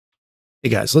Hey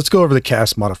guys, let's go over the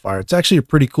cast modifier. It's actually a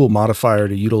pretty cool modifier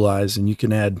to utilize, and you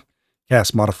can add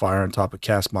cast modifier on top of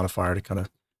cast modifier to kind of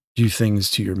do things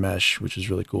to your mesh, which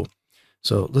is really cool.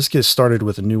 So let's get started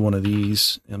with a new one of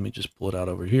these. Let me just pull it out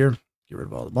over here. Get rid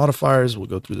of all the modifiers. We'll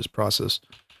go through this process.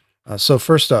 So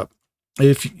first up,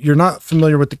 if you're not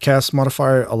familiar with the cast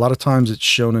modifier, a lot of times it's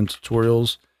shown in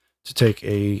tutorials to take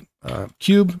a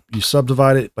cube, you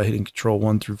subdivide it by hitting Control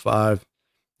 1 through 5,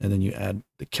 and then you add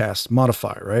the cast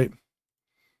modifier, right?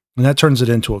 And that turns it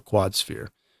into a quad sphere.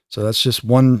 So that's just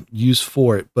one use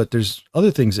for it, but there's other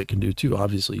things it can do too.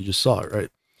 Obviously, you just saw it, right?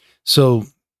 So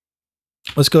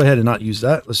let's go ahead and not use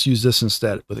that. Let's use this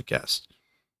instead with a cast.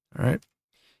 All right.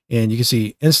 And you can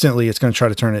see instantly it's going to try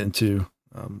to turn it into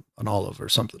an olive or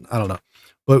something. I don't know.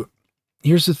 But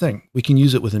here's the thing. We can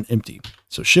use it with an empty.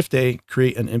 So Shift A,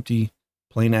 create an empty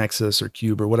plane axis or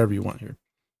cube or whatever you want here.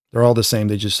 They're all the same.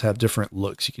 They just have different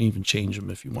looks. You can even change them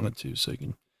if you wanted to. So you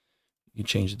can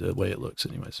change the way it looks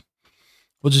anyways.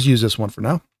 We'll just use this one for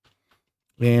now.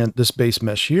 And this base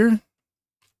mesh here,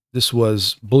 this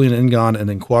was Boolean Ngon and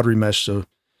then quad remesh. So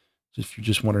if you're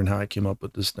just wondering how I came up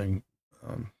with this thing,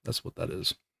 that's what that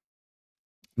is.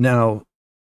 Now,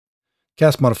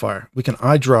 cast modifier, we can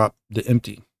eyedrop the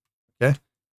empty. Okay.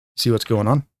 See what's going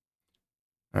on?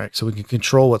 All right. So we can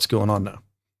control what's going on now.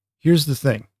 Here's the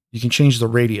thing. You can change the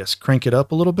radius, crank it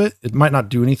up a little bit. It might not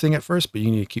do anything at first, but you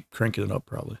need to keep cranking it up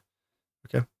probably.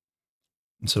 Okay.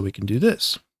 And so we can do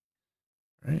this,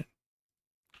 right?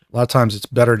 A lot of times it's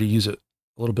better to use it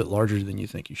a little bit larger than you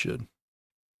think you should.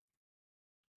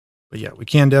 But yeah, we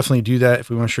can definitely do that. If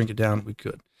we want to shrink it down, we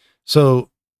could. So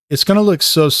it's going to look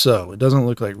so-so. It doesn't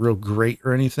look like real great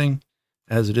or anything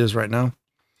as it is right now.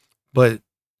 But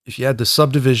if you add the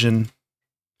subdivision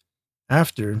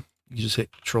after, you just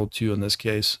hit Control 2 in this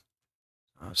case,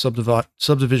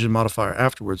 subdivision modifier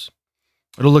afterwards,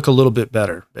 it'll look a little bit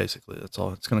better, basically. That's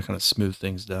all. It's going to kind of smooth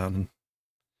things down and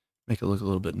make it look a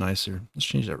little bit nicer. Let's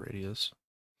change that radius.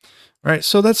 All right,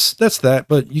 so that's that,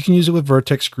 but you can use it with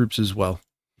vertex groups as well.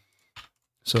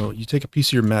 So you take a piece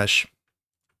of your mesh.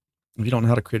 If you don't know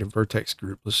how to create a vertex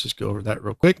group, let's just go over that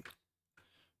real quick.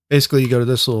 Basically, you go to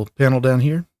this little panel down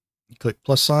here, you click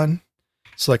plus sign,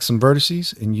 select some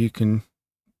vertices, and you can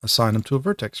assign them to a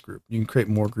vertex group. You can create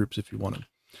more groups if you want them.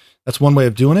 That's one way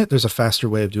of doing it. There's a faster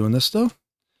way of doing this though.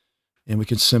 And we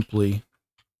can simply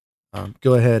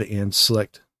go ahead and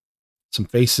select some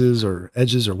faces or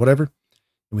edges or whatever.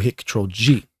 And we hit Control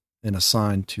G and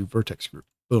assign to vertex group.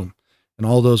 Boom. And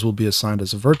all those will be assigned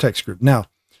as a vertex group. Now,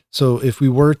 so if we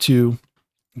were to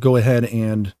go ahead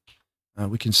and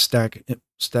we can stack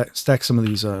some of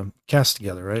these casts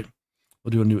together, right?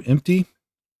 We'll do a new empty.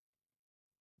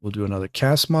 We'll do another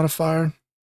cast modifier.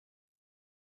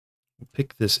 We'll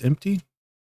pick this empty.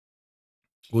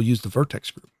 We'll use the vertex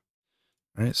group.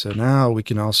 All right, so now we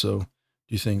can also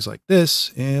do things like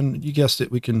this, and you guessed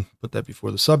it, we can put that before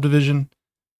the subdivision,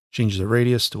 change the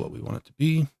radius to what we want it to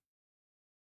be. We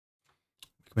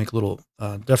can make little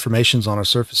deformations on our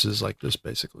surfaces like this,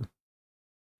 basically.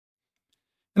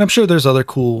 And I'm sure there's other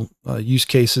cool use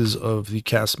cases of the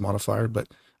cast modifier, but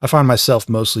I find myself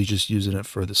mostly just using it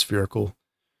for the spherical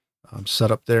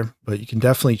setup there. But you can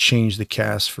definitely change the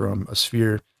cast from a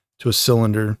sphere to a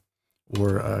cylinder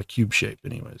or a cube shape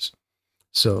anyways.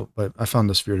 So, but I found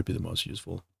the sphere to be the most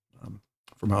useful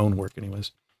for my own work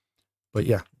anyways. But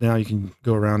yeah, now you can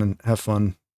go around and have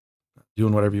fun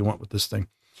doing whatever you want with this thing.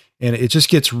 And it just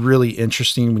gets really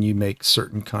interesting when you make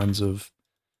certain kinds of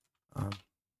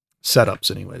setups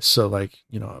anyways. So like,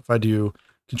 you know, if I do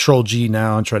Control G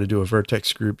now and try to do a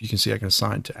vertex group, you can see I can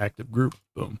assign to active group,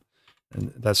 boom.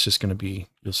 And that's just going to be,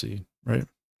 you'll see, right?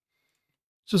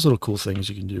 It's just little cool things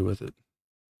you can do with it.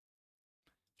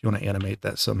 If you want to animate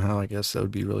that somehow, I guess that would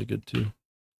be really good too.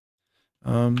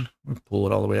 We'll pull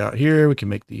it all the way out here. We can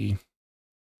make the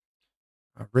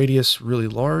radius really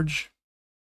large.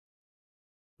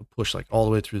 We'll push like all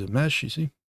the way through the mesh, you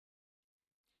see?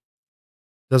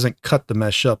 Doesn't cut the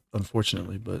mesh up,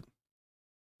 unfortunately, but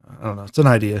I don't know. It's an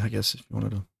idea, I guess, if you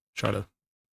wanted to try to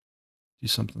do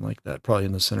something like that. Probably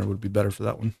in the center would be better for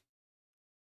that one.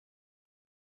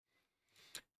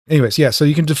 Anyways, yeah, so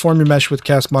you can deform your mesh with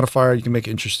cast modifier. You can make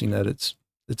interesting edits.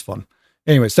 It's fun.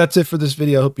 Anyways, that's it for this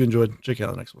video. I hope you enjoyed. Check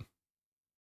out the next one.